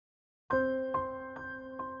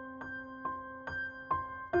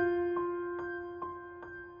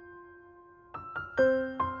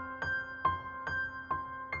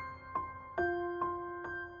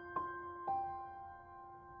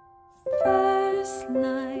first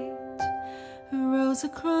light rose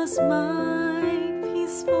across my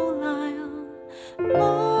peaceful isle.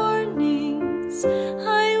 Mornings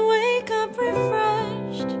I wake up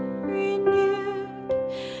refreshed, renewed,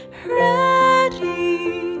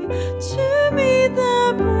 ready to meet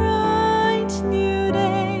the bright new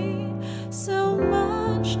day. So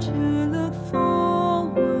much to look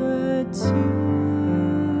forward to.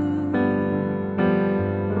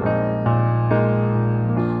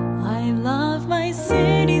 I love my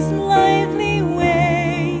city's lively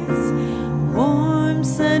ways, warm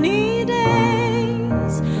sunny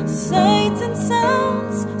days, sights and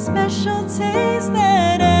sounds, special taste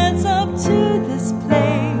that adds up to this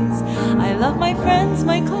place. I love my friends,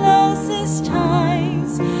 my closest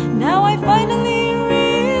ties. Now I finally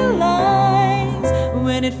realize,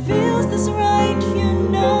 when it feels this right, you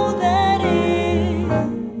know that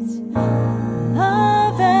it's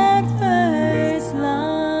love at first light.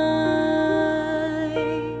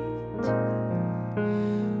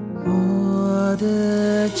 我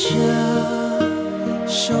的家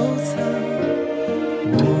收藏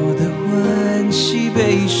我的欢喜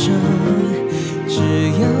悲伤，只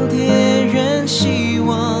要点燃希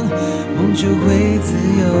望，梦就会自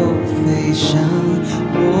由飞翔。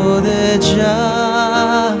我的家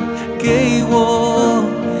给我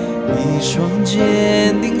一双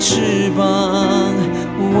坚定翅膀，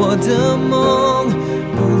我的梦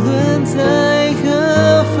不论在何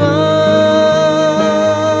方，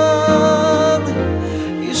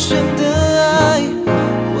一生的爱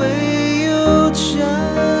唯有家。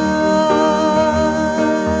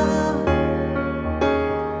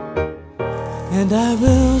And I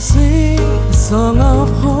will sing a song of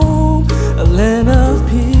hope, a land of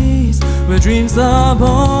peace, where dreams are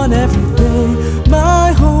born every day.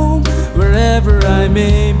 My home, wherever I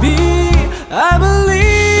may be, I believe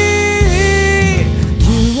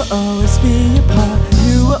you will always be a part,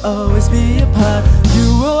 you will always be a part,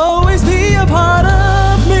 you will always be a part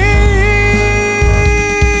of me.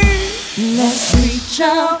 Let's reach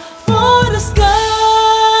out for the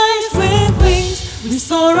skies with wings, we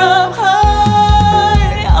soar up high.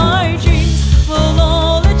 Our dreams will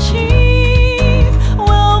all achieve,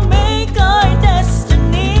 we'll make our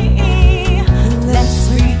destiny. Let's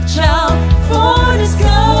reach out for the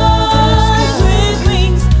skies with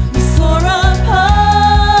wings, we soar up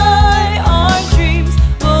high. Our dreams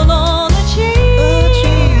will all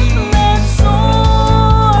achieve. Let's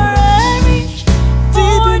soar and reach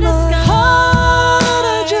for the sky.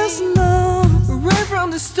 I just know right from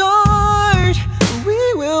the start we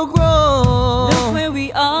will grow. Look where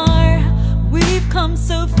we are, we've come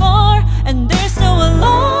so far, and there's still a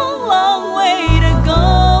long, long way to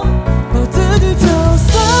go. 我自己走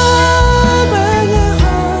300年后，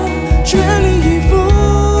全力以赴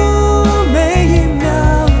每一秒。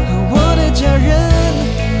和我的家人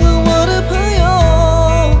和我的朋友，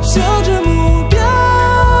向着目标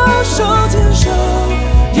手牵手，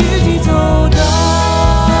一起走到。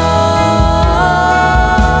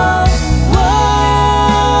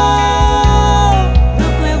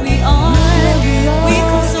Look where we are, we've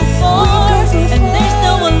come so far, and there's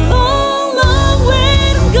still a long, long way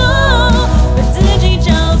to go. 我自己找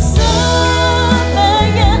300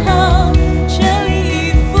年后，全力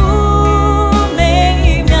以赴每一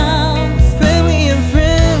秒。Family and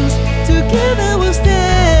friends, together we'll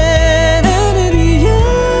stand. And in the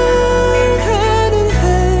end, hand in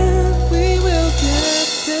hand, we will get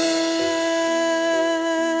there.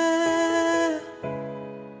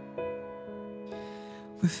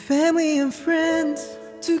 With family and friends,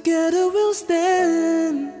 together we'll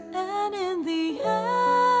stand. And in the end,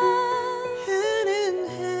 Hand in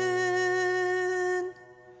hand,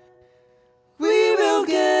 we will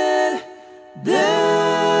get there.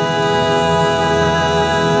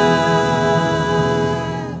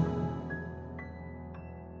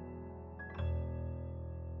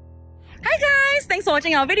 Hi guys, thanks for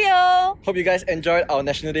watching our video. Hope you guys enjoyed our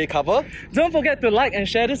National Day cover. Don't forget to like and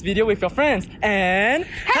share this video with your friends. And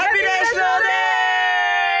Happy National Day!